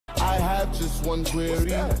have just one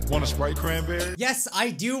query. Want a Sprite cranberry? Yes,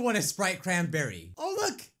 I do want a Sprite cranberry. Oh,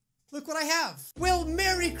 look. Look what I have. Well,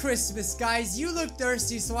 Merry Christmas, guys. You look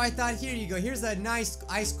thirsty, so I thought, here you go. Here's a nice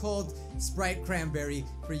ice-cold Sprite cranberry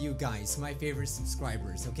for you guys, my favorite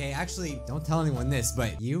subscribers, okay? Actually, don't tell anyone this,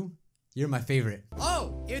 but you're my favorite.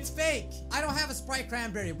 Oh, it's fake. I don't have a Sprite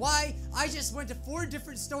cranberry. Why? I just went to 4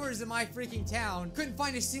 different stores in my freaking town. Couldn't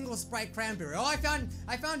find a single Sprite cranberry. Oh, I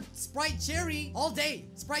found Sprite cherry all day.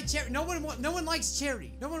 Sprite cherry. No one likes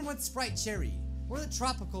cherry. No one wants Sprite cherry. Or the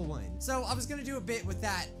tropical one. So I was gonna do a bit with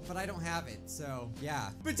that, but I don't have it, so yeah.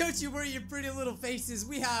 But don't you worry your pretty little faces,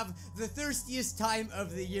 we have the thirstiest time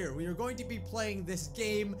of the year. We are going to be playing this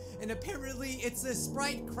game, and apparently it's a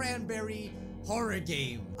Sprite cranberry horror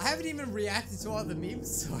game. I haven't even reacted to all the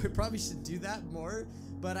memes, so I probably should do that more,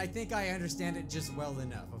 but I think I understand it just well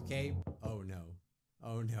enough, okay? Oh no.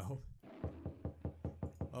 Oh no.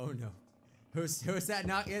 Oh no. Who's that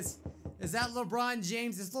knock? Is that LeBron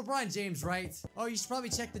James? It's LeBron James, right? Oh, you should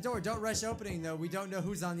probably check the door. Don't rush opening, though. We don't know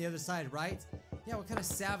who's on the other side, right? Yeah, what kind of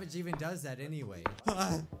savage even does that anyway?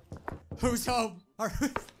 Who's home?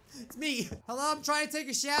 It's me. Hello, I'm trying to take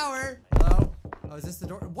a shower. Hello? Oh, is this the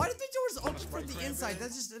door? Why did the doors open from the inside? That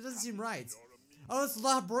just, it doesn't seem right. Oh, it's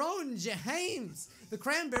LeBron James, the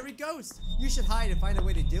cranberry ghost. You should hide and find a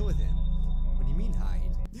way to deal with him. What do you mean hide?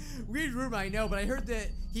 Weird rumor, I know, but I heard that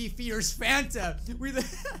he fears Fanta.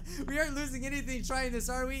 We aren't losing anything trying this,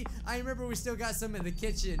 are we? I remember we still got some in the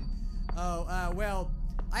kitchen. Oh, well,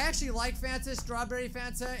 I actually like Fanta, strawberry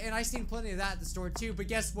Fanta, and I seen plenty of that at the store too, but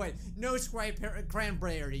guess what? No Sprite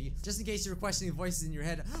cranberry. Just in case you were questioning voices in your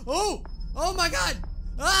head. Oh! Oh my god!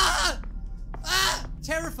 Ah! Ah!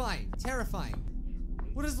 Terrifying. Terrifying.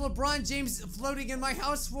 What is LeBron James floating in my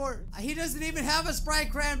house for? He doesn't even have a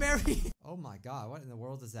Sprite cranberry. Oh my god, what in the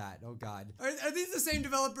world is that? Oh god. Are these the same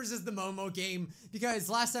developers as the Momo game? Because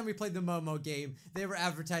last time we played the Momo game, they were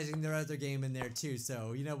advertising their other game in there too.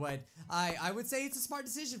 So, you know what? I would say it's a smart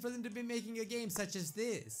decision for them to be making a game such as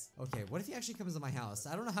this. Okay, what if he actually comes to my house?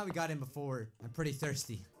 I don't know how we got in before. I'm pretty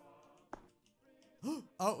thirsty.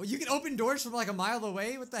 Oh, you can open doors from like a mile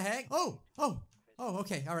away? What the heck? Oh,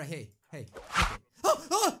 okay. All right, hey. Okay.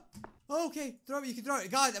 Oh, okay. Throw it. You can throw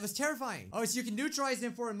it. God, that was terrifying. Oh, so you can neutralize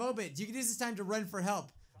him for a moment. You can use this time to run for help.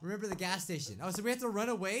 Remember the gas station. Oh, so we have to run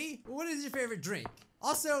away? What is your favorite drink?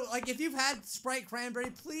 Also, like, if you've had Sprite cranberry,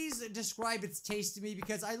 please describe its taste to me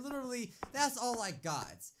because I literally, that's all I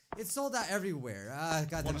got. It's sold out everywhere.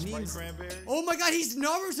 God, the memes. Oh my god, he's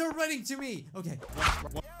Naruto running to me. Okay.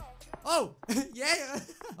 Oh, yeah.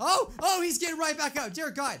 Oh, he's getting right back up.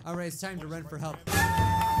 Dear God. All right, it's time to run for help.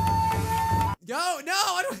 No,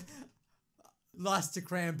 I don't. Lost to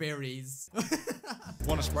cranberries.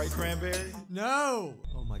 Want a Sprite cranberry? No.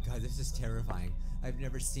 Oh my god, this is terrifying. I've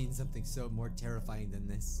never seen something so more terrifying than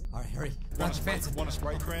this. All right, hurry. Want a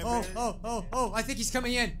Sprite cranberry? Oh, I think he's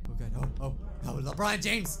coming in. Oh god, oh, LeBron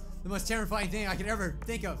James. The most terrifying thing I could ever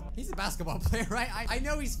think of. He's a basketball player, right? I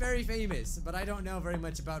know he's very famous, but I don't know very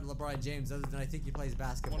much about LeBron James other than I think he plays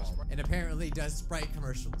basketball and apparently does Sprite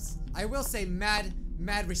commercials. I will say mad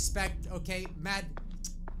respect, okay? Mad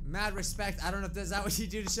respect. I don't know if that's what you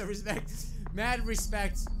do to show respect. Mad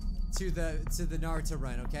respect to the Naruto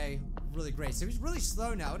run, okay? Really great. So he's really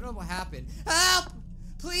slow now. I don't know what happened. Help!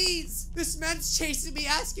 Please! This man's chasing me,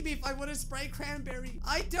 asking me if I want a Sprite cranberry.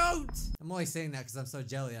 I don't! I'm only saying that because I'm so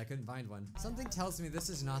jelly I couldn't find one. Something tells me this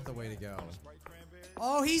is not the way to go.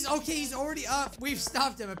 Oh, he's already up. We've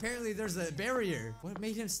stopped him. Apparently there's a barrier. What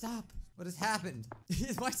made him stop? What has happened?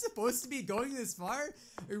 Am I supposed to be going this far?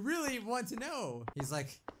 I really want to know. He's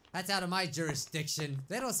like, that's out of my jurisdiction.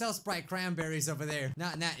 They don't sell Sprite cranberries over there.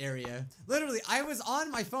 Not in that area. Literally, I was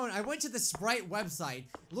on my phone. I went to the Sprite website,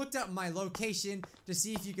 looked up my location to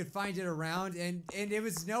see if you could find it around, and it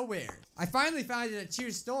was nowhere. I finally found it at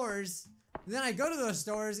 2 stores. And then I go to those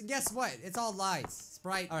stores, and guess what? It's all lies.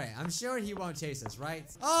 Sprite. Alright, I'm sure he won't chase us, right?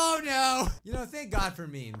 Oh no! You know, thank God for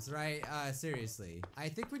memes, right? Seriously. I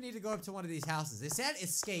think we need to go up to one of these houses. They said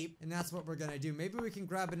escape, and that's what we're gonna do. Maybe we can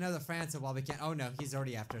grab another Fanta while we can. Oh no, he's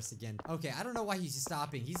already after us again. Okay, I don't know why he's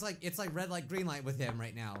stopping. He's like, it's like red light, green light with him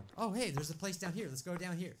right now. Oh, hey, there's a place down here. Let's go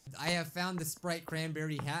down here. I have found the Sprite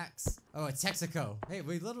cranberry hacks. Oh, it's Texaco. Hey,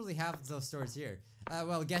 we literally have those stores here.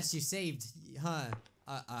 Well, guess you saved, huh?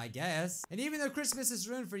 I guess. And even though Christmas is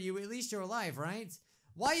ruined for you, at least you're alive, right?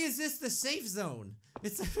 Why is this the safe zone?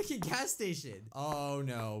 It's a freaking gas station. Oh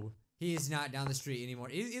no. He is not down the street anymore.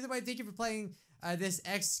 Either way, thank you for playing this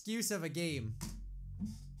excuse of a game.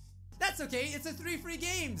 That's okay, it's a 3 free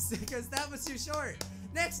games because that was too short.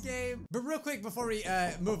 Next game. But real quick before we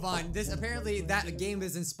move on, apparently that game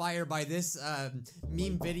is inspired by this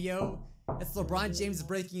meme video. It's LeBron James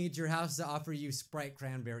breaking into your house to offer you Sprite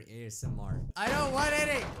Cranberry ASMR. I don't want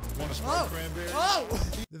any! Want a Sprite Cranberry? Oh!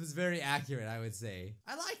 That was very accurate, I would say.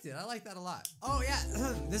 I liked it. I like that a lot. Oh, yeah.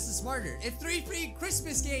 This is smarter. It's 3 free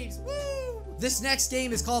Christmas games. Woo! This next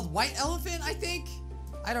game is called White Elephant, I think?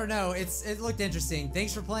 I don't know. It looked interesting.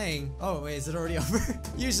 Thanks for playing. Oh, wait, is it already over?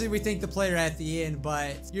 Usually we thank the player at the end,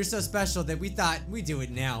 but you're so special that we thought we'd do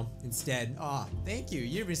it now instead. Aw, thank you.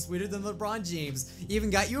 You're even sweeter than LeBron James.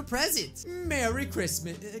 Even got you a present. Merry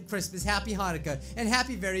Christmas, Happy Hanukkah, and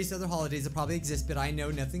happy various other holidays that probably exist, but I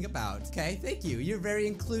know nothing about. Okay, thank you. You're very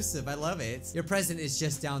inclusive. I love it. Your present is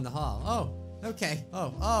just down the hall. Oh. Okay.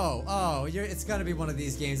 It's gonna be one of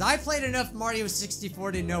these games. I played enough Mario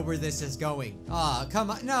 64 to know where this is going. Aw,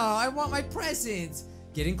 come on. No, I want my present.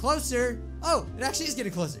 Getting closer. Oh, it actually is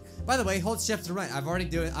getting closer. By the way, hold shift to run. I've already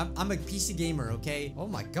do it. I'm a PC gamer, okay? Oh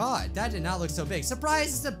my god, that did not look so big.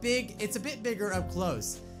 Surprise, it's a bit bigger up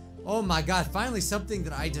close. Oh my god, finally something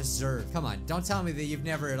that I deserve. Come on, don't tell me that you've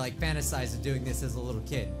never like fantasized of doing this as a little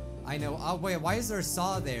kid. I know. Oh, wait, why is there a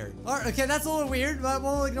saw there? Alright, okay, that's a little weird, but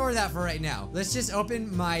we'll ignore that for right now. Let's just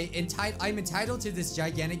open my I'm entitled to this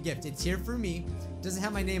gigantic gift. It's here for me. Doesn't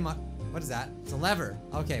have my name on. What is that? It's a lever.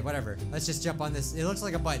 Okay, whatever. Let's just jump on this. It looks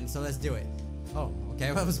like a button, so let's do it. Oh,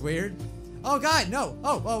 okay, that was weird. Oh god, no.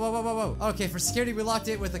 Oh, whoa. Okay, for security, we locked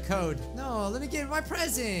it with a code. No, let me get my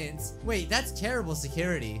presents. Wait, that's terrible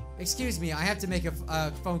security. Excuse me, I have to make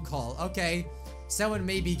a phone call. Okay, someone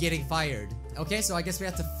may be getting fired. Okay, so I guess we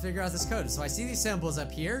have to figure out this code. So I see these symbols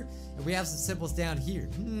up here, and we have some symbols down here.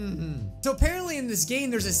 So apparently in this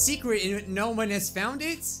game, there's a secret and no one has found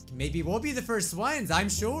it. Maybe we'll be the first ones, I'm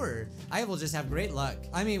sure. I will just have great luck.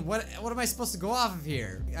 I mean, what am I supposed to go off of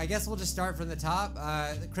here? I guess we'll just start from the top.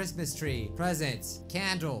 The Christmas tree, present,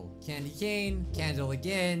 candle, candy cane, candle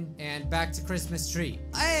again, and back to Christmas tree.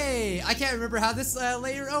 Hey, I can't remember how this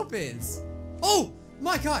layer opens. Oh!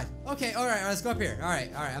 My god. Okay, alright, let's go up here.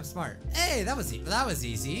 Alright, I'm smart. Hey, that was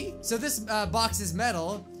easy. So this box is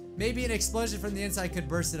metal. Maybe an explosion from the inside could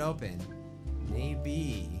burst it open.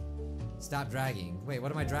 Maybe. Stop dragging. Wait,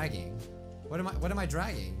 what am I dragging? What am I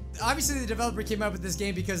dragging? Obviously the developer came up with this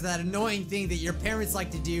game because that annoying thing that your parents like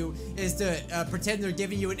to do is to pretend they're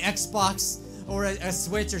giving you an Xbox or a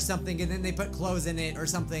Switch or something, and then they put clothes in it or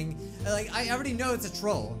something. Like, I already know it's a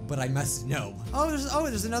troll, but I must know. Oh,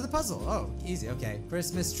 there's another puzzle. Oh, easy, okay.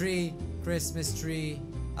 Christmas tree.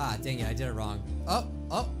 Ah, dang it, I did it wrong. Oh,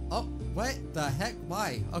 what the heck?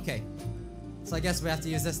 Why? Okay. So I guess we have to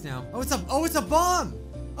use this now. Oh, it's a bomb!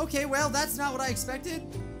 Okay, well, that's not what I expected.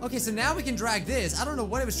 Okay, so now we can drag this. I don't know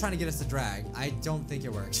what it was trying to get us to drag. I don't think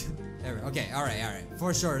it worked. There we go. Okay, alright.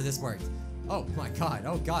 For sure, this worked. Oh my god,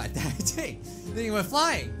 that thing went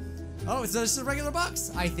flying. Oh, so it's just a regular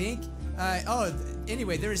box, I think.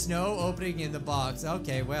 Anyway, there is no opening in the box.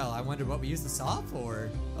 Okay, well, I wonder what we use the saw for.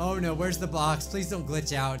 Oh no, where's the box? Please don't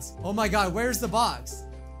glitch out. Oh my god, where's the box?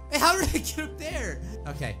 Hey, how did I get up there?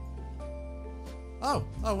 Okay. Oh,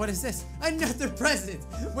 what is this? Another present.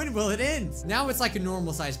 When will it end? Now it's like a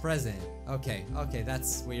normal sized present. Okay,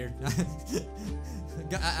 that's weird.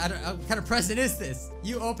 What kind of present is this?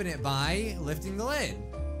 You open it by lifting the lid.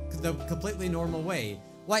 The completely normal way.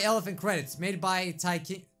 White Elephant credits made by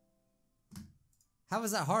King. How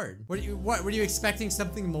was that hard? Were you expecting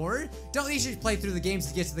something more? Don't usually play through the games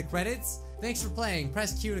to get to the credits. Thanks for playing.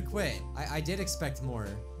 Press Q to quit. I did expect more.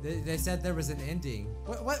 They said there was an ending.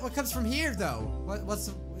 What comes from here though?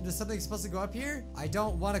 Is something supposed to go up here? I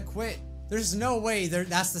don't want to quit. There's no way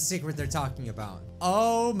that's the secret they're talking about.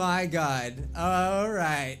 Oh my god.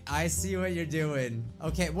 Alright, I see what you're doing.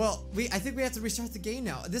 Okay, well, I think we have to restart the game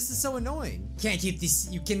now. This is so annoying.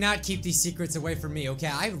 You cannot keep these secrets away from me, okay?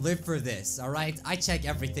 I live for this, alright? I check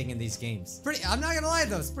everything in these games. I'm not gonna lie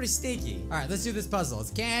though, it's pretty sneaky. Alright, let's do this puzzle.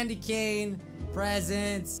 It's candy cane,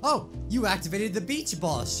 presents. Oh, you activated the beach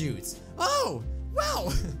ball chute. Oh!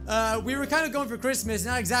 Wow! We were kind of going for Christmas,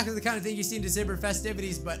 not exactly the kind of thing you see in December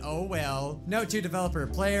festivities, but oh well. Note to developer,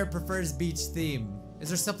 player prefers beach theme. Is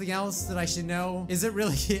there something else that I should know? Is it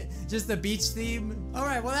really just the beach theme?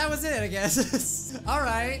 Alright, well that was it, I guess.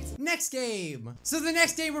 Alright, next game. So the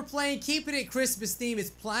next game we're playing, keeping it Christmas theme, is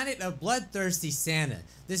Planet of Bloodthirsty Santa.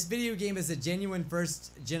 This video game is a genuine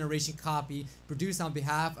first generation copy produced on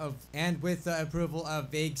behalf of and with the approval of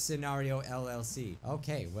Vague Scenario LLC.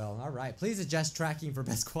 Okay, well, alright. Please adjust tracking for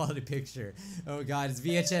best quality picture. Oh god, it's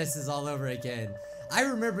VHS all over again. I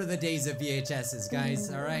remember the days of VHSs,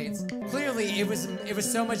 guys, alright? Clearly, it was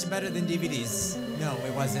so much better than DVDs. No,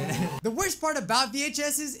 it wasn't. The worst part about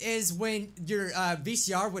VHSs is when your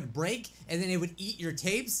VCR would break and then it would eat your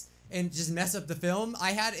tapes and just mess up the film.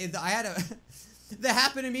 I had That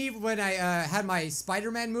happened to me when I had my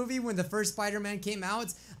Spider-Man movie. When the first Spider-Man came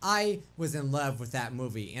out, I was in love with that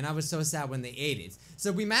movie, and I was so sad when they ate it.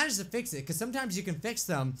 So we managed to fix it, because sometimes you can fix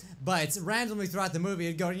them, but randomly throughout the movie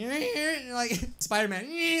it'd go like Spider-Man,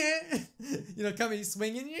 you know, coming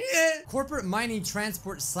swinging. Corporate mining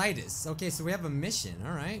transport Citus. Okay, so we have a mission.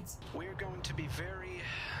 All right. We're going to be very,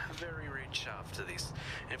 very rich after this.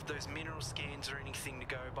 If those mineral scans are anything to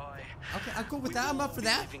go by, okay, I'm cool with that. I'm up for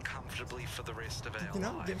that. Living comfortably for the rest of our You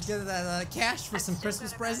know, lives. get that cash for some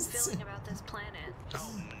Christmas presents. Feeling about this planet.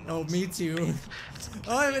 Oh, me too.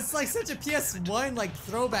 Oh, it's like such a PS1 like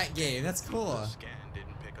throwback game. That's cool. The scan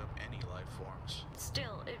didn't pick up any life forms.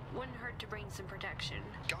 Still, it wouldn't hurt to bring some protection.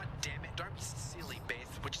 God damn it! Don't be silly,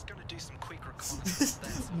 Beth. We're just gonna do some quick reconnaissance.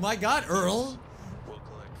 That's all. My God, Earl. We'll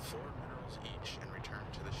collect 4 minerals each and return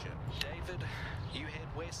to the ship. David, you head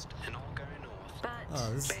west, and I'll go north. But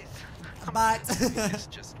Oh, this. Beth, But this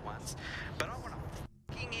just once, but I want to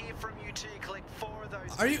hear from you to collect 4 of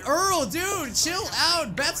those. are you Earl, dude? Chill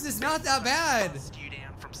out. Beth's is not that bad. Bust you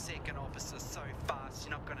down from second officer so fast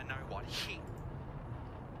you're not gonna know what hit.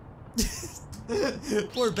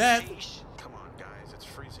 Poor Beth. Sheesh. Come on, guys, it's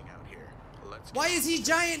freezing out here. Let's Why is he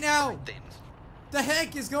giant now? Then The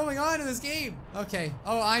heck is going on in this game? Okay.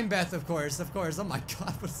 Oh, I'm Beth, of course. Of course. Oh my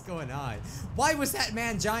God, what's going on? Why was that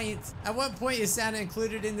man giant? At what point is Santa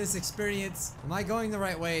included in this experience? Am I going the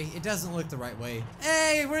right way? It doesn't look the right way.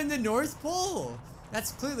 Hey, we're in the North Pole.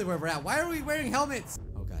 That's clearly where we're at. Why are we wearing helmets?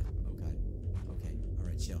 Oh God. Oh God. Okay. All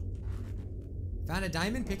right, chill. Found a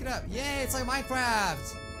diamond. Pick it up. Yay! It's like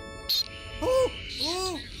Minecraft. Ooh!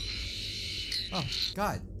 Ooh! Oh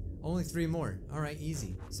God. Only 3 more. Alright,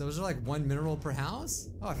 easy. So those are like 1 mineral per house?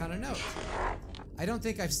 Oh, I found a note. I don't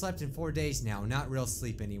think I've slept in 4 days now. Not real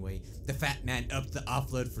sleep anyway. The fat man upped the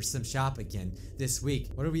offload for some shop again this week.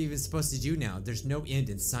 What are we even supposed to do now? There's no end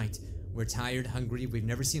in sight. We're tired, hungry, we've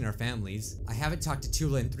never seen our families. I haven't talked to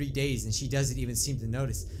Tula in 3 days and she doesn't even seem to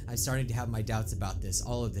notice. I'm starting to have my doubts about this,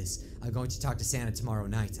 all of this. I'm going to talk to Santa tomorrow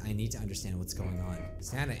night. I need to understand what's going on.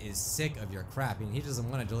 Santa is sick of your crap and he doesn't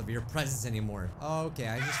want to deliver your presents anymore. Oh, okay,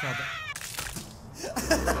 I just felt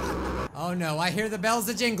that. Oh no, I hear the bells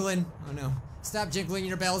a-jingling. Oh no. Stop jingling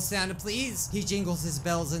your bells, Santa, please. He jingles his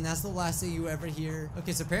bells and that's the last thing you ever hear.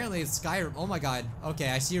 Okay, so apparently it's Skyrim. Oh my God.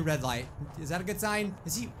 Okay, I see a red light. Is that a good sign?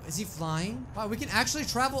 Is he flying? Wow, we can actually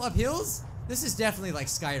travel up hills? This is definitely like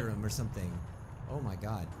Skyrim or something. Oh my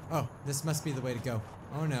God. Oh, this must be the way to go.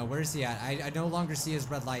 Oh no, where is he at? I no longer see his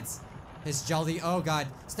red lights. His jolly, oh God.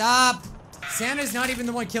 Stop! Santa's not even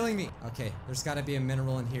the one killing me. Okay, there's gotta be a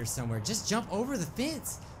mineral in here somewhere. Just jump over the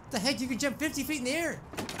fence. What the heck, you can jump 50 feet in the air.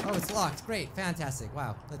 Oh, it's locked. Great, fantastic.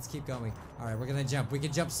 Wow, let's keep going. All right, we're gonna jump. We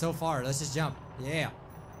can jump so far. Let's just jump. Yeah.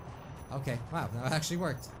 Okay, wow, that actually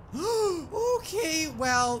worked. Okay,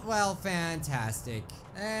 well, fantastic.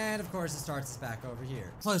 And of course, it starts us back over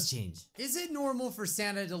here. Clothes change. Is it normal for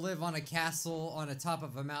Santa to live on a castle on the top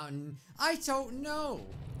of a mountain? I don't know.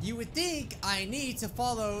 You would think I need to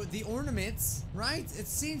follow the ornaments, right? It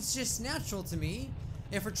seems just natural to me.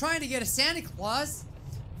 If we're trying to get a Santa Claus,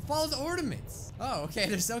 follow the ornaments. Oh,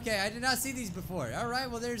 okay, okay, I did not see these before. All right,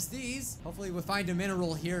 well, there's these. Hopefully we'll find a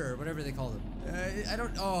mineral here or whatever they call them.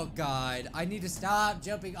 Oh God, I need to stop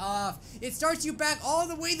jumping off. It starts you back all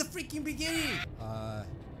the way to the freaking beginning.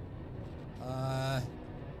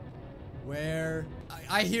 Where?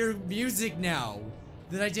 I hear music now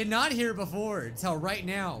that I did not hear before until right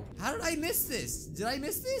now. How did I miss this? Did I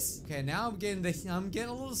miss this? Okay, now I'm getting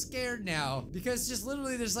a little scared now because just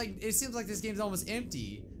literally there's like, it seems like this game's almost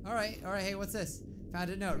empty. All right, hey, what's this? Found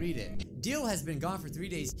a note, read it. Deal has been gone for 3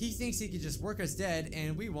 days. He thinks he can just work us dead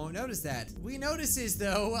and we won't notice that. We notices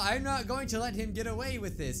though. I'm not going to let him get away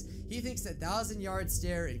with this. He thinks that 1,000-yard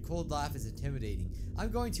stare and cold laugh is intimidating.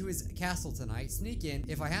 I'm going to his castle tonight, sneak in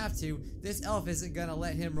if I have to. This elf isn't gonna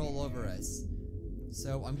let him roll over us.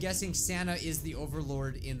 So I'm guessing Santa is the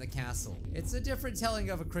overlord in the castle. It's a different telling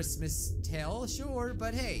of a Christmas tale, sure,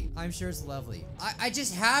 but hey, I'm sure it's lovely. I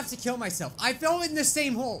just have to kill myself. I fell in the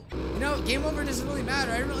same hole. You know, game over doesn't really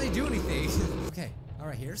matter. I didn't really do anything. Okay, all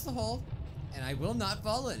right, here's the hole. And I will not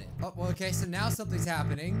fall in it. Oh, well, okay, so now something's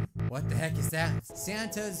happening. What the heck is that?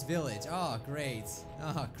 Santa's village. Oh, great.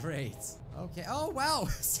 Oh, great. Okay, oh, wow.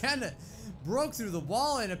 Santa broke through the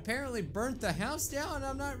wall and apparently burnt the house down.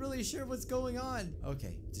 I'm not really sure what's going on.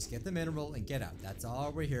 Okay, just get the mineral and get out. That's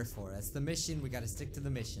all we're here for. That's the mission. We gotta stick to the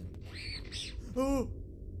mission. Oh,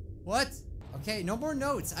 what? Okay, no more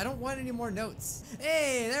notes. I don't want any more notes.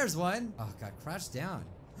 Hey, there's one. Oh, God, crouch down.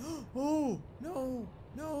 Oh, no,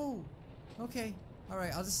 no. Okay, all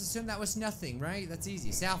right, I'll just assume that was nothing, right? That's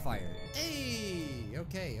easy, sapphire. Hey,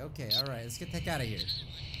 okay, all right, let's get the heck out of here.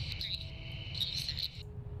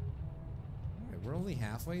 we're only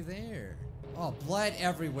halfway there. Oh, blood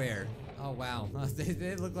everywhere. Oh, wow.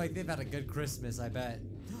 They look like they've had a good Christmas, I bet.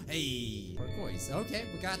 Hey, turquoise. Okay,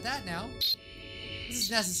 we got that now. This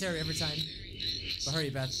is necessary every time. But hurry,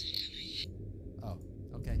 Beth. Oh,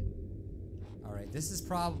 okay. Alright, this is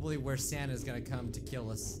probably where Santa's gonna come to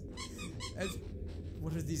kill us.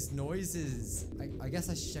 What are these noises? I guess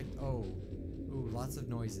I should check. Oh. Ooh, lots of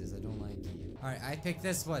noises. I don't like it. Alright, I picked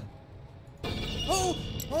this one. Oh!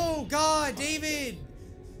 Oh, God, David!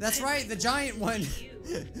 That's right, the giant one.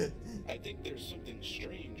 I think there's something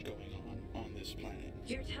strange going on this planet.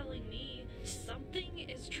 You're telling me something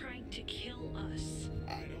is trying to kill us?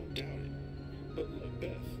 I don't doubt it. But look,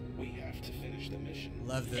 Beth, we have to finish the mission.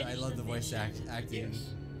 I love the voice acting. Yes,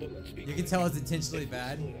 but let's be You can tell it's intentionally If we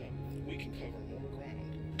bad. split up, we can cover more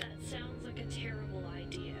ground. That sounds like a terrible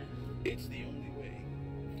idea. It's the only way.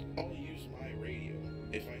 I'll use my radio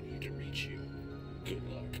if I need to reach you. Good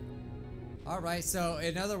luck. Alright, so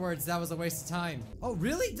in other words, that was a waste of time. Oh,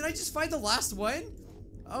 really? Did I just find the last one?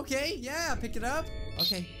 Okay, yeah, pick it up.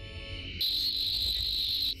 Okay.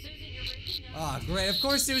 Susan, you're breaking up. Oh, great. Of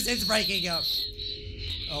course Susan's breaking up.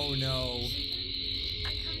 Oh, no.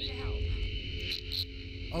 I'm coming to help.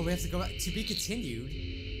 Oh, we have to go back. To be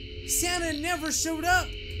continued? Santa never showed up.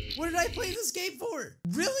 What did I play this game for?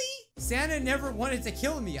 Really? Santa never wanted to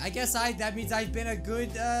kill me. I guess that means I've been a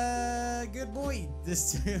good boy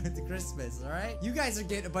this to Christmas, alright? You guys are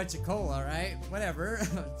getting a bunch of coal, alright? Whatever.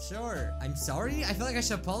 Sure. I'm sorry? I feel like I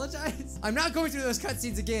should apologize. I'm not going through those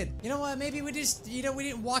cutscenes again. You know what? Maybe we just, we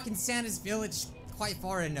didn't walk in Santa's village quite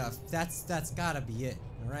far enough. That's gotta be it.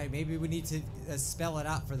 Alright, maybe we need to spell it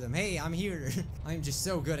out for them. Hey, I'm here. I'm just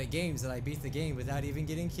so good at games that I beat the game without even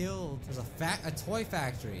getting killed. There's a toy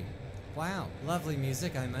factory. Wow, lovely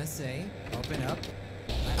music, I must say. Open up.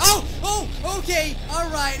 Oh, okay,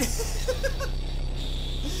 alright.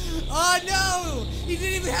 Oh no, he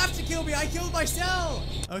didn't even have to kill me. I killed myself.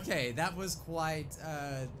 Okay, that was quite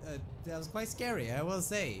scary, I will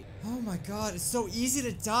say. Oh my God, it's so easy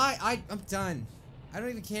to die. I'm done. I don't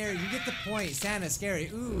even care. You get the point. Santa's scary.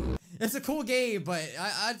 Ooh, it's a cool game, but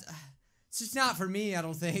it's just not for me, I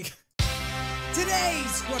don't think. Today's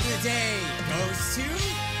Scrub of the Day goes to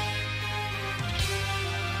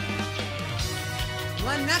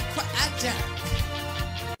Lanakwa.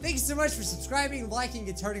 Thank you so much for subscribing, liking,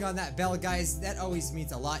 and turning on that bell, guys. That always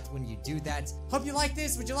means a lot when you do that. Hope you like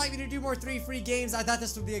this. Would you like me to do more 3 free games? I thought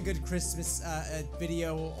this would be a good Christmas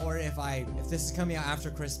video, or if this is coming out after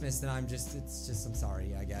Christmas, then I'm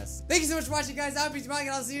sorry, I guess. Thank you so much for watching, guys. I'm Bijuu Mike,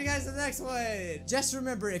 and I'll see you guys in the next one. Just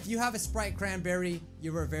remember, if you have a Sprite Cranberry,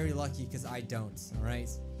 you were very lucky, because I don't, alright?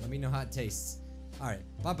 Let me know how it tastes. Alright,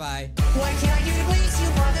 bye-bye. Why can't I do it, please, you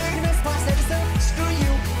mother? In this box episode, screw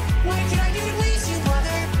you. Why can't I do it, please, you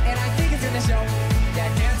mother? And I think it's in the show.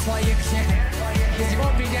 That dance while you can't, cause you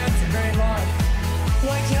won't be dancing very long.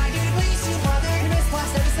 Why can't I do it, please, you mother? In this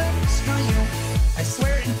last episode, screw you. I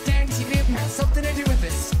swear it dang TV had something to do with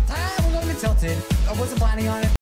this. I was only tilted. I wasn't planning on it.